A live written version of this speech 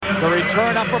The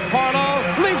return up for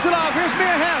Parlow. Leaves it off. Here's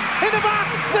Mia Hamm in the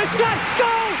box. The shot.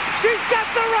 Goal. She's got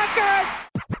the record.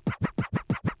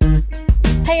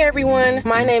 Hey everyone,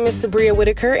 my name is Sabria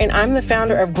Whitaker and I'm the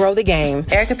founder of Grow the Game.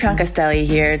 Erica Pioncastelli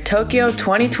here, Tokyo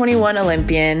 2021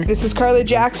 Olympian. This is Carly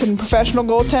Jackson, professional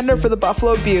goaltender for the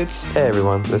Buffalo Beauts. Hey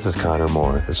everyone, this is Connor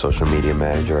Moore, the social media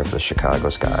manager of the Chicago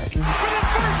Sky. For the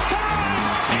first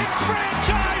time in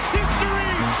franchise history,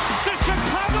 the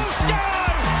Chicago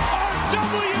Sky are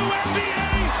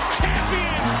WNBA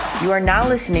champions. You are now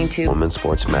listening to Women's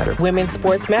Sports Matter. Women's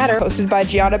Sports Matter. Hosted by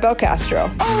Gianna Belcastro.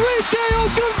 Arike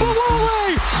Ogunbowale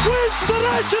wins the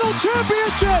national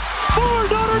championship for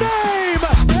Notre Dame.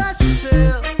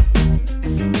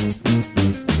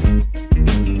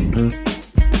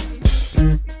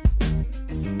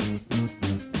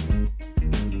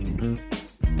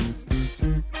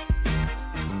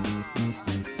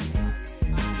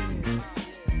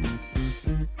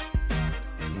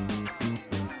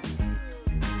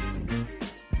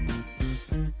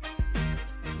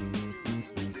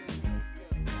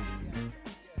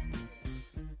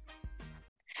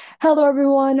 Hello,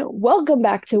 everyone. Welcome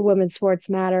back to Women's Sports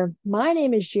Matter. My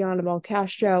name is Gianna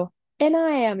Belcastro, and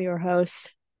I am your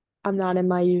host. I'm not in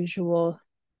my usual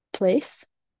place,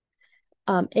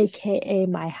 aka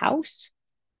my house.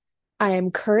 I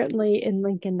am currently in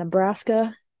Lincoln,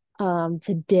 Nebraska.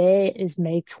 Today is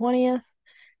May 20th.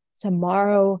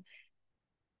 Tomorrow,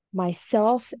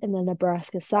 myself and the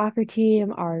Nebraska soccer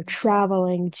team are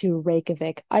traveling to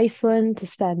Reykjavik, Iceland to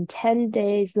spend 10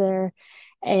 days there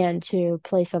and to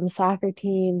play some soccer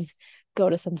teams, go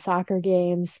to some soccer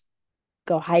games,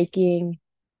 go hiking,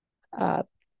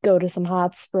 go to some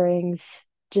hot springs,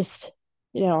 just,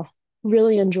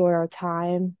 really enjoy our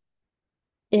time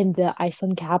in the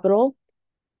Iceland capital.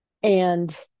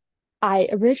 And I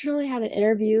originally had an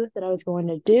interview that I was going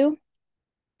to do,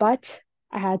 but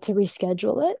I had to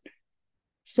reschedule it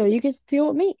so you can deal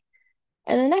with me.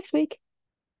 And then next week,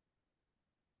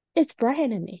 it's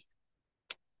Brian and me.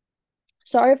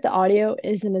 Sorry if the audio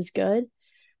isn't as good.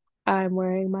 I'm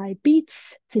wearing my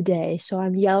Beats today, so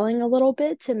I'm yelling a little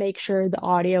bit to make sure the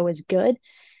audio is good,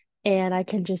 and I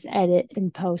can just edit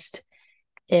and post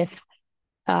if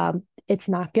it's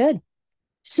not good.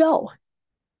 So,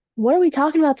 what are we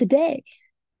talking about today?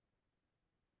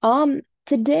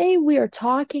 Today we are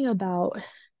talking about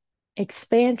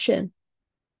expansion.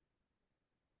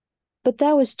 But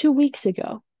that was 2 weeks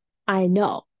ago. I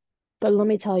know, but let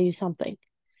me tell you something.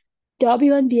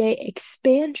 WNBA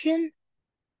expansion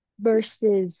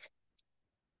versus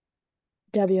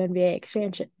WNBA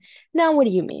expansion. Now, what do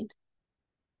you mean?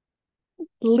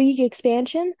 League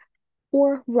expansion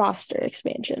or roster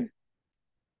expansion?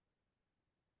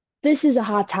 This is a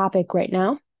hot topic right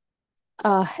now.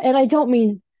 And I don't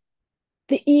mean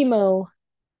the emo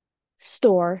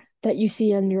store that you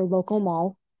see in your local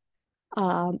mall.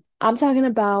 I'm talking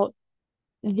about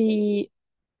the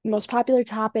most popular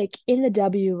topic in the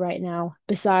W right now,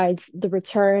 besides the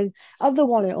return of the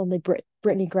one and only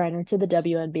Brittney Griner to the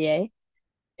WNBA.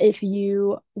 If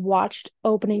you watched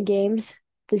opening games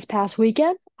this past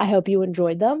weekend, I hope you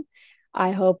enjoyed them.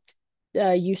 I hope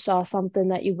you saw something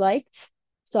that you liked,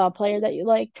 saw a player that you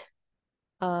liked,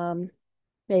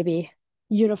 maybe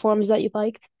uniforms that you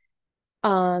liked.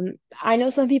 I know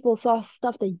some people saw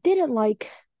stuff they didn't like.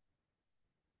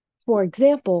 For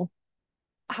example,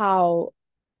 how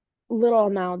little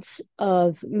amounts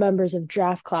of members of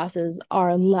draft classes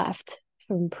are left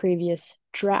from previous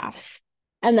drafts.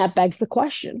 And that begs the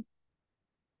question,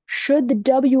 should the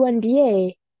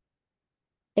WNBA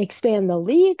expand the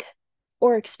league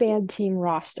or expand team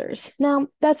rosters? Now,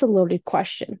 that's a loaded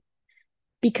question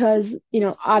because,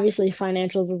 obviously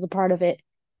financials is a part of it.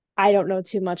 I don't know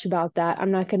too much about that.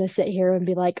 I'm not going to sit here and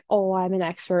be like, oh, I'm an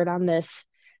expert on this.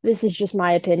 This is just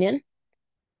my opinion.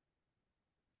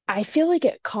 I feel like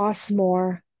it costs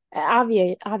more.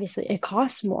 Obviously, it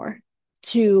costs more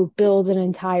to build an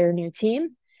entire new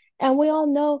team. And we all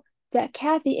know that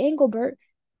Kathy Engelbert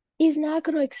is not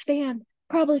going to expand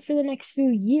probably for the next few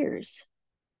years.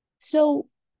 So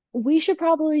we should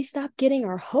probably stop getting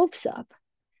our hopes up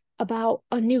about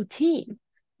a new team.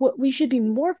 What we should be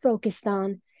more focused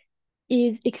on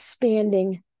is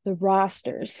expanding the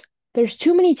rosters. There's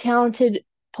too many talented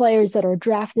players that are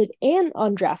drafted and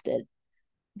undrafted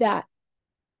that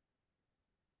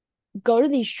go to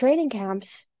these training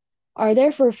camps, are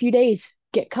there for a few days,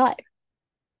 get cut.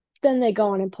 Then they go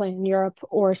on and play in Europe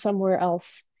or somewhere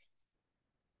else.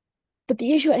 But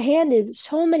the issue at hand is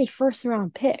so many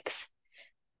first-round picks.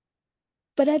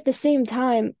 But at the same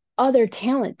time, other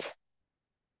talent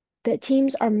that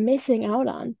teams are missing out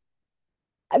on.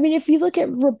 I mean, if you look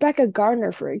at Rebecca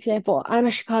Gardner, for example, I'm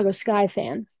a Chicago Sky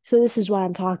fan, so this is why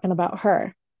I'm talking about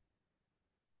her.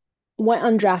 Went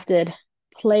undrafted,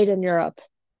 played in Europe,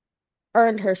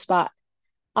 earned her spot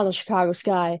on the Chicago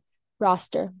Sky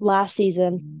roster last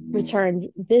season, returns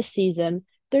this season.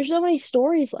 There's so many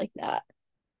stories like that.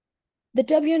 The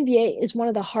WNBA is one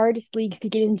of the hardest leagues to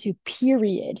get into,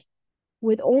 period,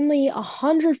 with only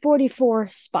 144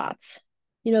 spots.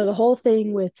 You know, the whole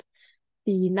thing with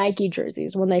the Nike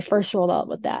jerseys, when they first rolled out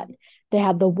with that, they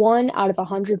had the 1 out of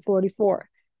 144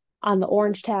 on the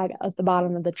orange tag at the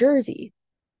bottom of the jersey.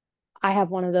 I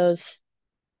have one of those.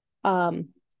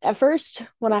 At first,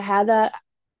 when I had that,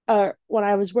 when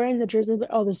I was wearing the jersey, I was like,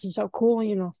 oh, this is so cool.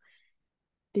 You know,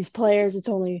 these players, it's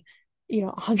only,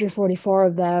 144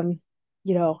 of them.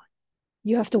 You know,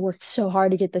 you have to work so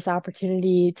hard to get this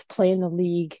opportunity to play in the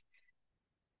league.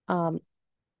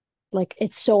 Like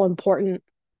it's so important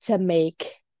to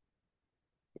make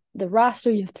the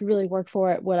roster. You have to really work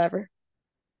for it, whatever.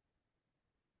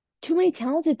 Too many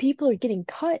talented people are getting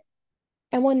cut.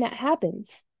 And when that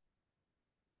happens,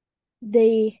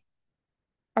 they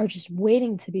are just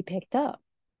waiting to be picked up.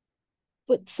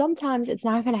 But sometimes it's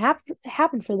not going to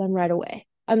happen for them right away,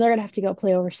 and they're going to have to go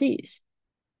play overseas.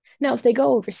 Now, if they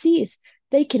go overseas,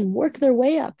 they can work their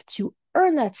way up to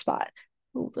earn that spot.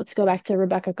 Let's go back to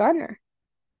Rebecca Gardner.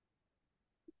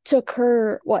 Took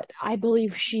her, I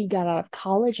believe she got out of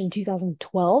college in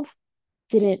 2012,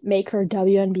 didn't make her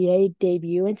WNBA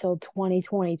debut until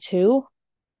 2022,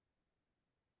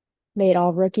 made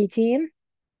all rookie team.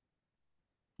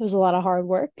 It was a lot of hard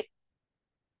work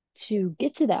to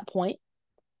get to that point.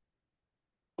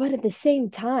 But at the same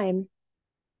time,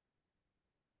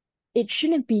 it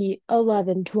shouldn't be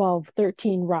 11, 12,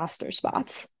 13 roster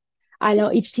spots. I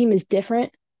know each team is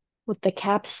different with the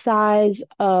cap size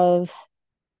of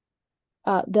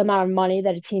the amount of money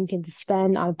that a team can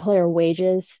spend on player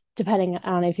wages, depending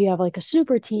on if you have like a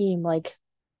super team like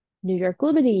New York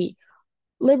Liberty,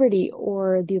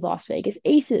 or the Las Vegas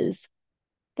Aces.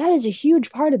 That is a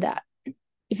huge part of that.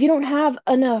 If you don't have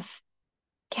enough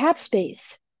cap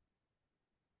space,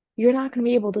 you're not going to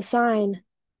be able to sign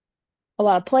a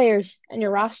lot of players, and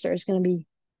your roster is going to be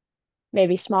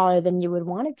maybe smaller than you would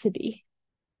want it to be.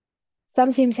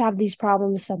 Some teams have these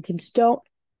problems, some teams don't.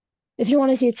 If you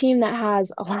want to see a team that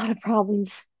has a lot of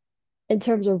problems in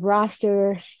terms of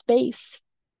roster space,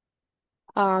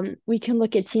 we can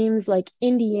look at teams like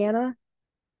Indiana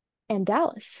and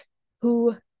Dallas,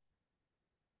 who,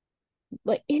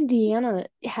 like Indiana,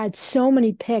 had so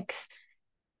many picks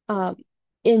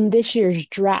in this year's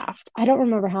draft. I don't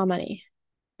remember how many.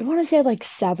 I want to say like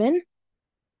 7.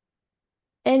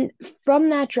 And from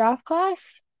that draft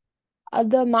class,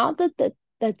 the amount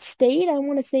that stayed, I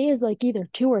want to say, is like either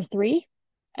 2 or 3.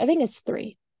 I think it's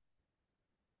 3.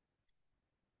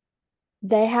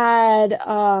 They had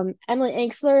Emily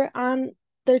Engstler on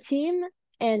their team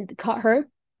and cut her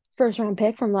first round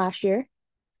pick from last year.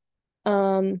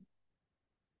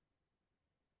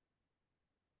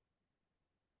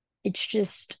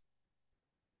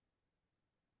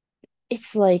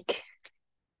 It's like,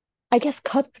 I guess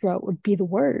cutthroat would be the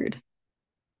word.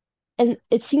 And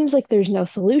it seems like there's no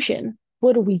solution.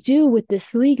 What do we do with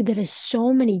this league that has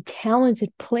so many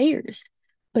talented players,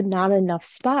 but not enough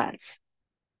spots?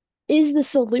 Is the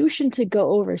solution to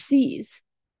go overseas?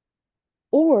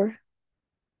 Or,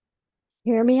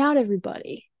 hear me out,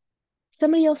 everybody,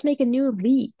 somebody else make a new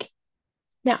league.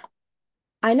 Now,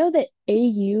 I know that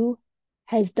AU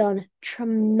has done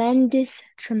tremendous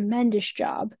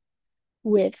job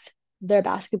with their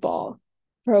basketball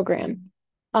program.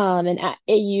 And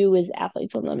AU is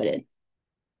Athletes Unlimited.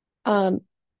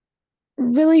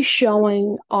 Really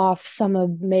showing off some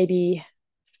of maybe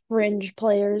fringe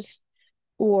players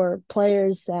or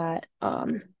players that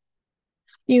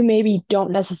you maybe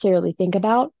don't necessarily think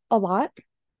about a lot.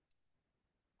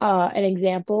 An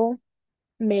example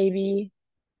maybe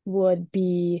would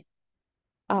be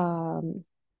who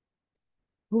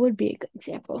would be a good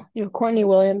example? Courtney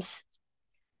Williams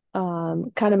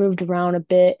kind of moved around a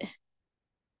bit,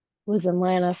 was in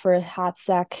Atlanta for a hot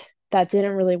sec. That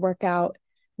didn't really work out.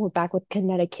 Went back with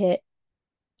Connecticut.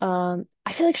 I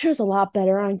feel like she was a lot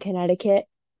better on Connecticut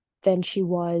than she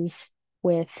was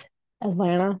with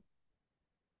Atlanta.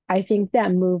 I think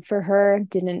that move for her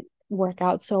didn't work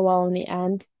out so well in the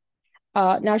end.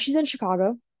 Now she's in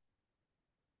Chicago.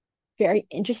 Very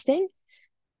interesting.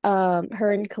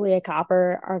 Her and Kalia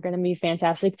Copper are going to be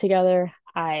fantastic together.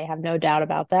 I have no doubt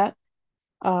about that.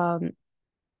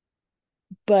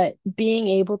 But being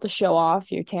able to show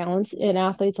off your talents in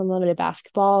Athletes Unlimited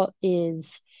basketball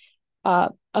is a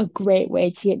great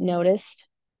way to get noticed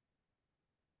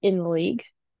in the league.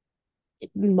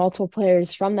 multiple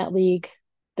players from that league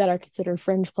that are considered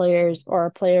fringe players or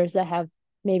players that have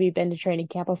maybe been to training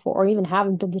camp before or even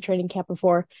haven't been to training camp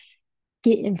before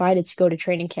get invited to go to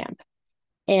training camp.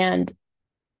 And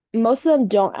most of them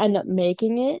don't end up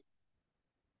making it,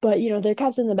 but they're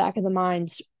kept in the back of the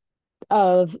minds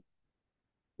of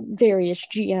various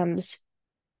GMs.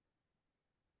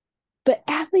 But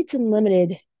Athletes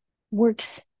Unlimited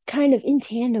works kind of in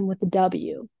tandem with the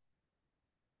W.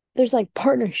 There's like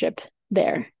partnership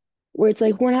there where it's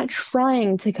like we're not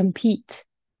trying to compete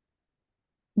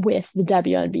with the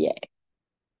WNBA.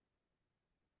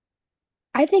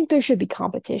 I think there should be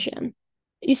competition.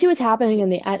 You see what's happening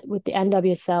with the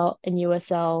NWSL and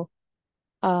USL,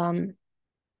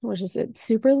 what is it,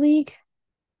 Super League?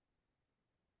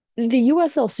 The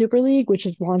USL Super League, which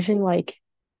is launching like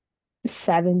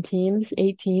 7 teams,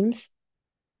 8 teams.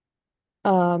 I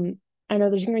know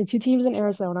there's gonna be 2 teams in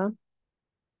Arizona.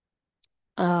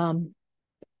 Um,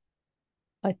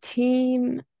 a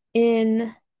team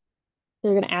in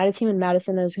They're going to add a team in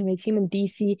Madison. There's going to be a team in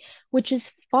DC, which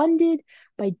is funded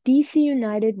by DC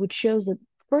United, which shows that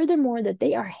furthermore that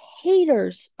they are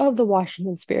haters of the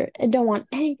Washington Spirit and don't want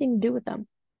anything to do with them,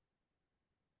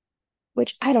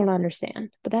 which I don't understand.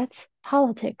 But that's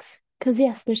politics. Because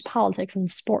yes, there's politics in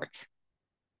sports.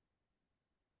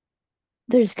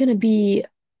 There's going to be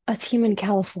a team in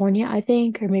California, I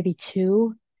think, or maybe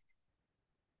 2.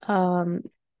 Um,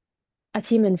 a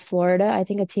team in Florida, I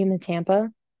think a team in Tampa.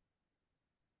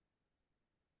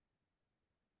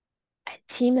 A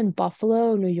team in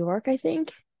Buffalo, New York, I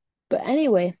think. But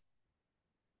anyway,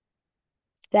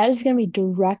 that is going to be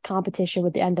direct competition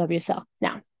with the NWSL.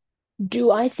 Now,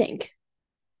 do I think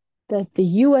that the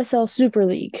USL Super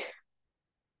League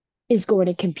is going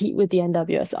to compete with the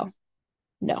NWSL?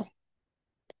 No.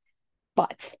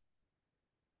 But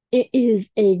it is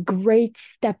a great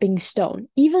stepping stone,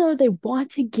 even though they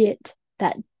want to get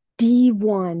that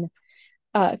D1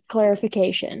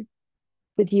 clarification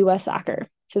with US Soccer.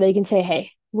 So they can say,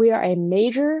 hey, we are a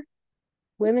major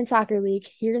women's soccer league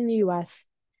here in the US.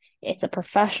 It's a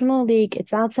professional league.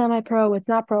 It's not semi-pro. It's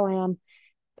not pro-am.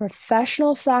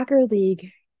 Professional soccer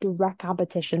league, direct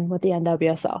competition with the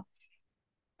NWSL.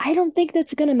 I don't think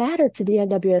that's going to matter to the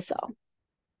NWSL.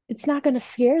 It's not going to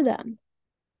scare them.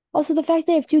 Also, the fact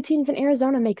they have 2 teams in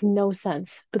Arizona makes no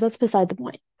sense, but that's beside the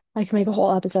point. I can make a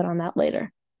whole episode on that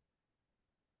later.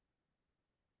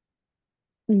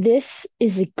 This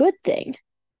is a good thing.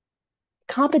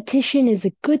 Competition is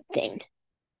a good thing.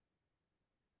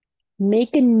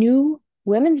 Make a new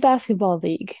women's basketball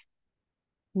league.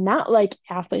 Not like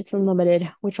Athletes Unlimited,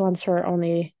 which runs for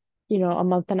only, a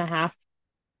month and a half.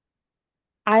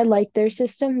 I like their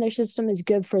system. Their system is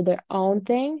good for their own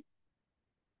thing.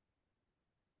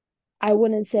 I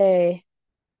wouldn't say,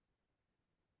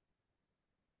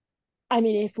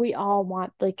 if we all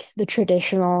want like the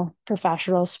traditional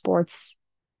professional sports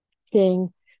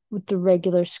thing with the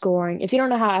regular scoring, if you don't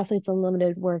know how Athletes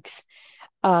Unlimited works,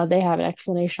 they have an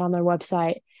explanation on their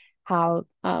website how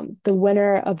the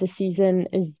winner of the season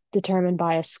is determined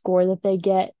by a score that they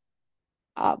get,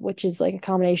 which is like a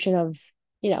combination of,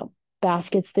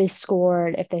 baskets they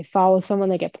scored. If they foul someone,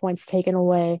 they get points taken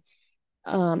away.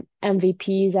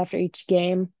 MVPs after each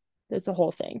game. It's a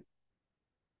whole thing.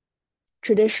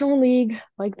 Traditional league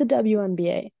like the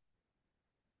WNBA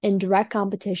in direct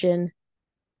competition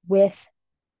with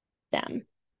them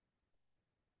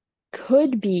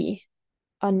could be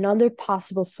another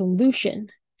possible solution.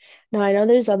 Now, I know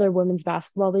there's other women's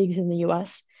basketball leagues in the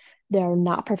US. They are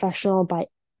not professional by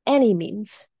any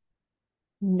means,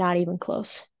 not even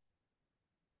close.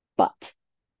 But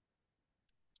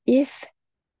if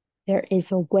there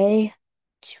is a way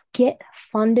to get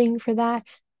funding for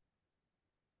that,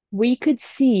 we could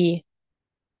see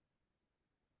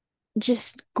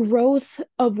just growth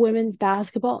of women's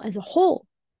basketball as a whole.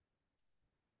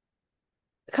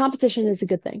 Competition is a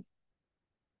good thing.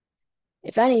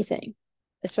 If anything,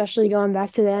 especially going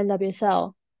back to the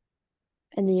NWSL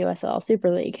and the USL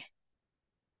Super League,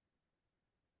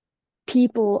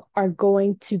 people are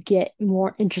going to get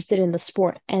more interested in the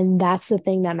sport. And that's the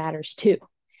thing that matters too,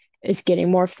 is getting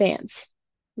more fans,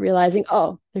 realizing,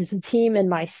 oh, there's a team in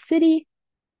my city.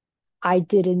 I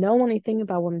didn't know anything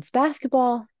about women's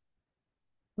basketball.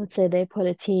 Let's say they put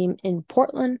a team in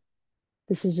Portland.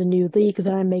 This is a new league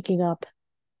that I'm making up.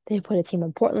 They put a team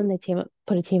in Portland. They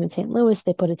put a team in St. Louis.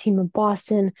 They put a team in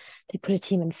Boston. They put a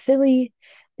team in Philly.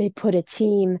 They put a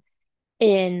team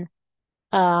in,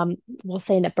 we'll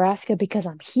say Nebraska because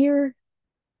I'm here.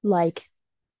 Like,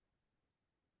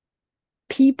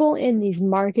 people in these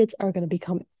markets are going to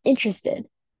become interested.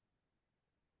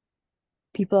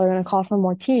 People are going to call for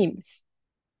more teams.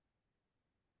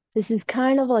 This is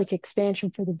kind of like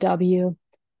expansion for the W,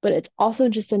 but it's also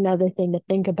just another thing to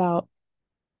think about.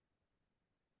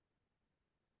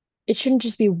 It shouldn't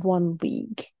just be one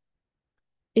league.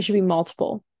 It should be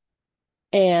multiple.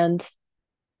 And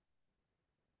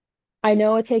I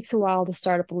know it takes a while to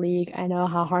start up a league. I know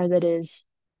how hard that is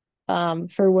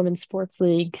for women's sports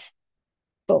leagues,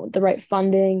 but with the right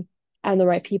funding and the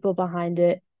right people behind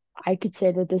it, I could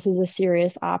say that this is a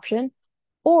serious option.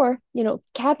 Or,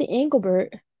 Kathy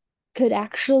Engelbert could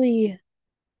actually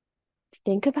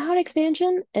think about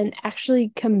expansion and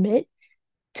actually commit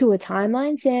to a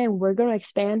timeline saying we're going to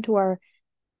expand to our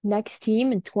next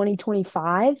team in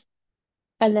 2025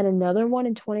 and then another one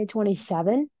in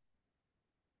 2027.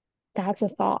 That's a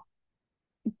thought.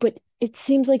 But it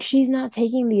seems like she's not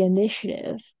taking the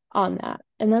initiative on that.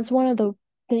 And that's one of the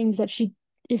things that she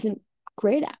isn't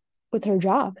great at with her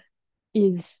job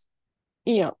is,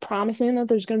 promising that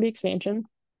there's going to be expansion.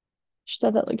 She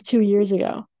said that like 2 years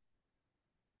ago.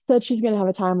 Said she's going to have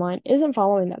a timeline, isn't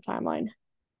following that timeline.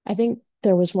 I think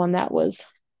there was one that was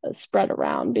spread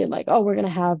around being like, oh, we're going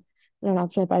to have an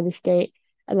announcement by this date,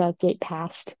 and that date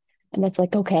passed. And it's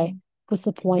like, okay, what's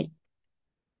the point?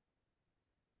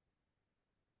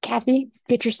 Kathy,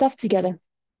 get your stuff together.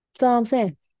 That's all I'm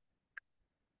saying.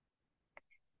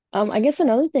 I guess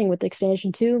another thing with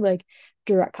expansion too, like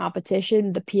direct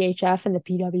competition, the PHF and the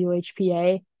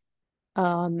PWHPA,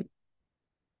 um,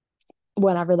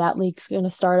 whenever that league's going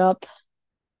to start up,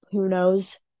 who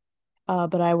knows?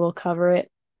 But I will cover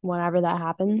it whenever that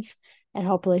happens. And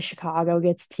hopefully Chicago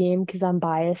gets a team because I'm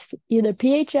biased. Either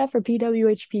PHF or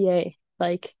PWHPA.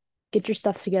 Like, get your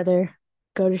stuff together,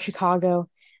 go to Chicago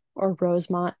or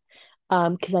Rosemont,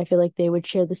 because I feel like they would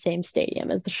share the same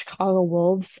stadium as the Chicago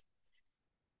Wolves.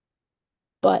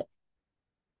 But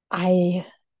I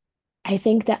I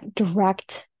think that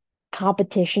direct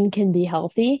competition can be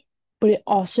healthy, but it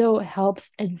also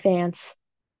helps advance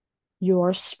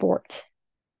your sport.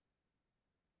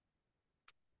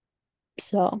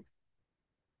 So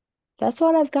that's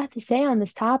what I've got to say on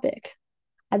this topic.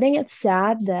 I think it's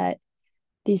sad that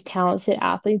these talented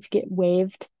athletes get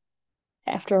waived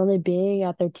after only being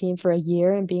at their team for a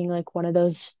year and being like one of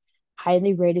those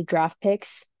highly rated draft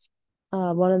picks,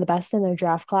 one of the best in their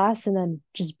draft class, and then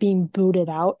just being booted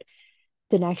out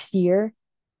the next year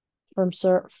for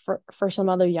some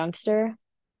other youngster.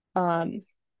 Um,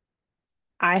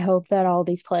 I hope that all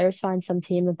these players find some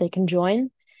team that they can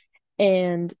join,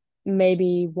 and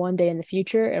maybe one day in the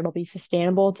future it'll be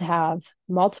sustainable to have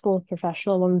multiple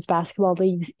professional women's basketball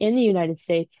leagues in the United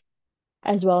States,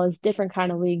 as well as different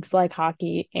kind of leagues like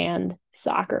hockey and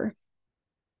soccer.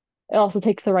 It also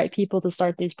takes the right people to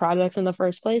start these projects in the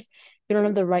first place. If you don't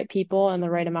have the right people and the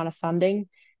right amount of funding,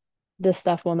 this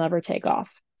stuff will never take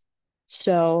off.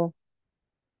 So,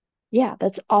 yeah,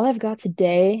 that's all I've got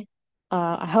today.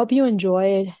 I hope you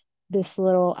enjoyed this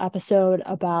little episode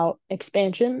about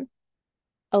expansion,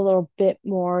 a little bit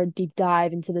more deep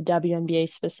dive into the WNBA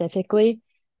specifically,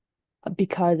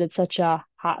 because it's such a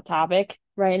hot topic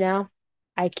right now.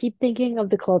 I keep thinking of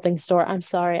the clothing store. I'm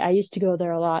sorry, I used to go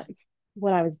there a lot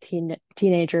when I was a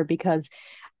teenager because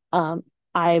um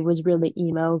I was really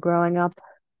emo growing up.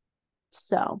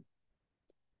 So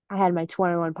I had my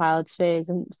 21 Pilots phase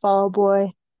and Fall Out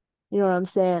Boy, you know what I'm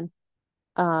saying?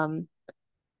 Um,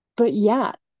 but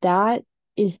yeah, that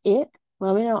is it.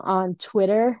 Let me know on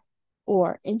Twitter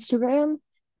or Instagram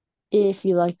if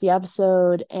you liked the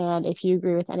episode and if you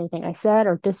agree with anything I said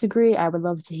or disagree. I would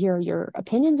love to hear your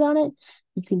opinions on it.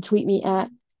 You can tweet me at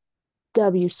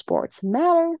W Sports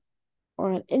Matter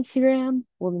or on Instagram,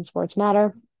 Women's Sports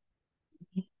Matter.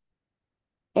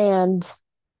 And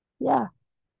yeah,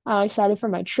 I'm excited for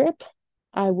my trip.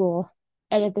 I will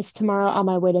edit this tomorrow on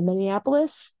my way to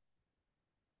Minneapolis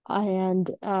and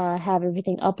have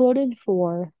everything uploaded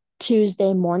for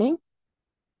Tuesday morning.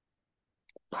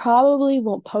 Probably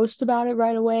won't post about it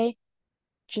right away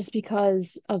just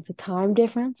because of the time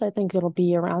difference. I think it'll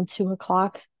be around 2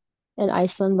 o'clock in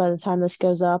Iceland by the time this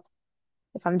goes up,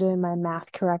 if I'm doing my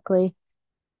math correctly.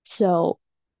 So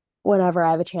whenever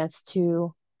I have a chance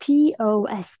to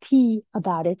post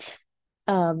about it,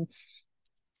 um,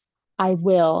 I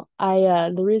will.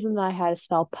 The reason that I had to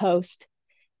spell post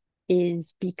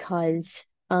is because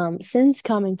since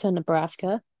coming to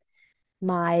Nebraska,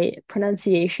 my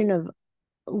pronunciation of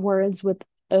words with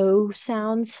O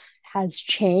sounds has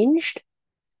changed.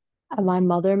 And my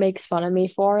mother makes fun of me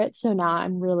for it, so now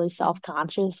I'm really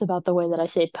self-conscious about the way that I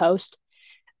say post.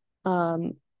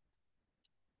 Um,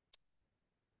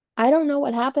 I don't know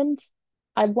what happened.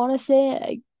 I want to say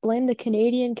I blame the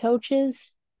Canadian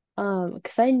coaches,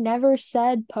 because I never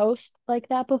said post like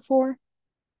that before.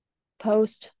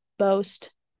 Post,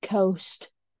 boast. coast.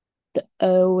 The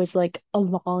O is like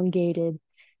elongated.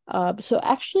 So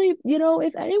actually,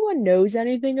 if anyone knows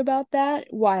anything about that,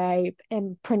 why I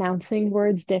am pronouncing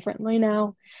words differently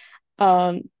now,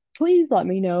 um, please let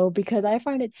me know because I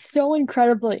find it so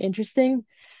incredibly interesting.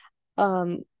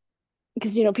 Um,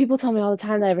 because people tell me all the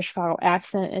time that I have a Chicago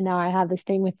accent, and now I have this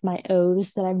thing with my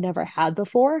O's that I've never had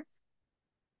before.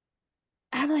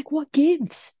 And I'm like, what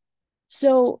gives?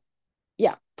 So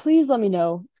yeah, please let me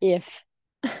know if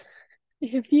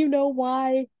if you know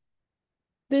why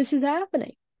this is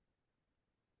happening.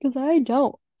 Because I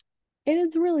don't. And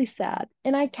it's really sad.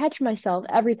 And I catch myself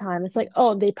every time. It's like,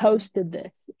 oh, they posted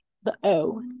this. The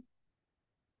O.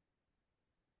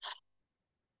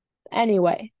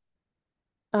 Anyway,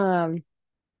 um,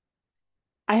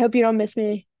 I hope you don't miss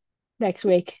me next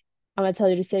week. I'm gonna tell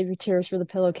you to save your tears for the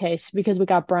pillowcase because we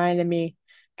got Brian and me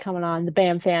coming on, the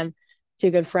Bam fam, two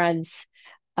good friends,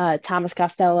 Thomas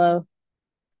Costello,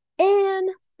 and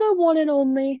the one and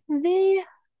only, the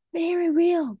very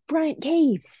real Bryant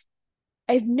Caves.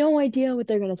 I have no idea what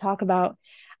they're gonna talk about.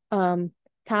 Um,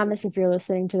 Thomas, if you're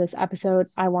listening to this episode,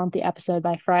 I want the episode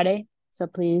by Friday, so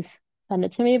please send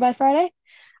it to me by Friday,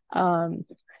 um,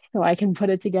 so I can put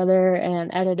it together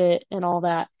and edit it and all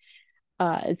that,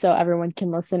 and so everyone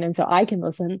can listen and so I can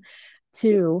listen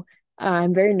too.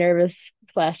 I'm very nervous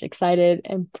slash excited,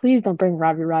 and please don't bring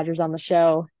Robbie Rogers on the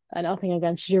show. Nothing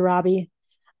against you, Robbie.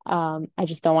 I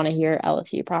just don't want to hear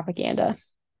LSU propaganda.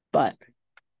 But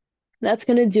that's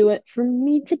gonna do it for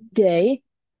me today.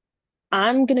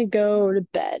 I'm gonna go to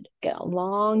bed. Get a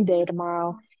long day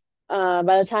tomorrow. By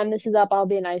the time this is up, I'll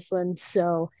be in Iceland,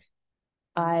 so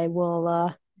I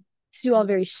will see you all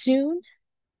very soon.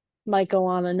 Might go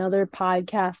on another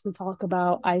podcast to talk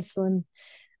about Iceland.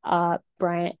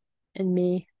 Bryant and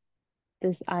me.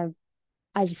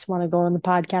 I just want to go on the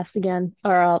podcast again,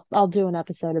 or I'll do an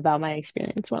episode about my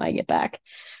experience when I get back.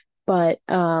 But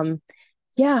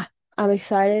yeah, I'm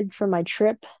excited for my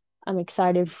trip. I'm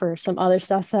excited for some other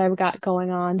stuff that I've got going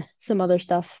on, some other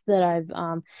stuff that I've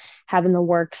have in the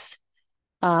works.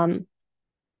 Um,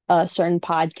 a certain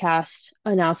podcast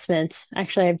announcement.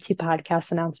 Actually, I have two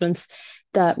podcast announcements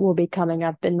that will be coming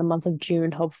up in the month of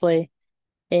June, hopefully,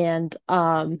 and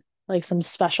like some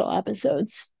special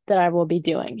episodes that I will be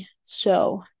doing.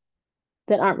 So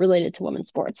that aren't related to women's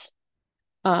sports.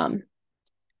 Um,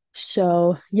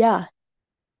 so yeah.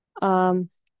 Um,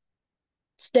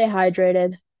 stay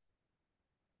hydrated,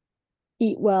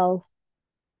 eat well,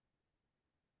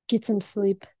 get some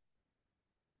sleep.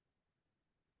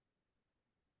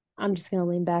 I'm just gonna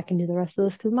lean back and do the rest of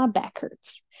this because my back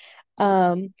hurts.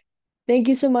 Um, thank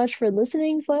you so much for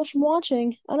listening slash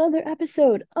watching another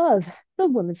episode of the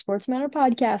Women's Sports Matter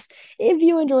podcast. If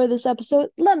you enjoy this episode,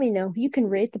 let me know. You can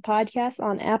rate the podcast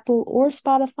on Apple or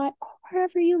Spotify or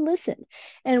wherever you listen.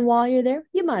 And while you're there,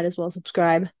 you might as well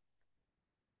subscribe.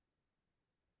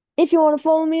 If you want to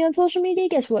follow me on social media,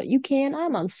 guess what? You can.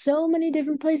 I'm on so many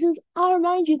different places. I'll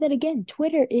remind you that again,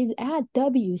 Twitter is at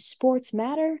W Sports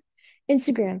Matter,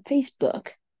 Instagram, Facebook,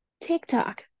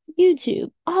 TikTok,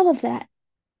 YouTube, all of that.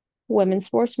 Women's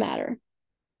Sports Matter.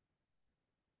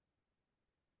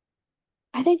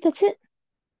 I think that's it.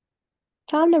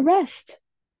 Time to rest.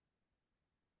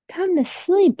 Time to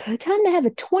sleep. Time to have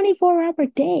a 24-hour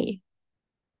day.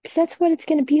 Because that's what it's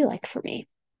going to be like for me.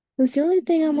 That's the only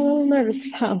thing I'm a little nervous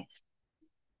about.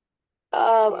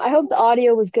 I hope the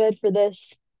audio was good for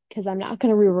this because I'm not going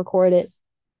to re-record it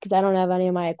because I don't have any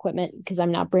of my equipment because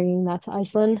I'm not bringing that to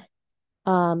Iceland.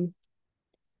 Um,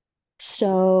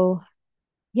 so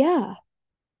yeah,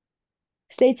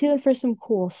 stay tuned for some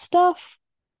cool stuff.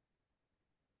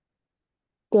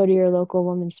 Go to your local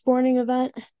women's sporting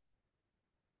event.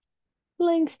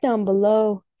 Links down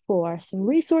below for some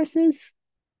resources.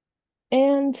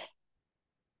 And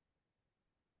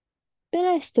be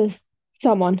nice to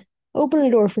someone. Open a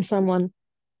door for someone.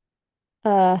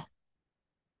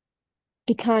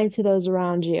 Be kind to those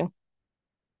around you.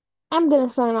 I'm gonna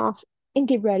sign off and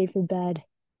get ready for bed.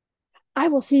 I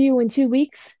will see you in 2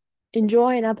 weeks.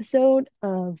 Enjoy an episode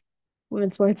of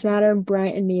Women's Sports Matter,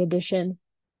 Bryant and Me edition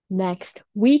next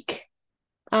week.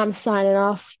 I'm signing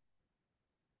off.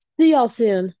 See y'all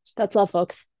soon. That's all,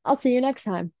 folks. I'll see you next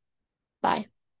time. Bye.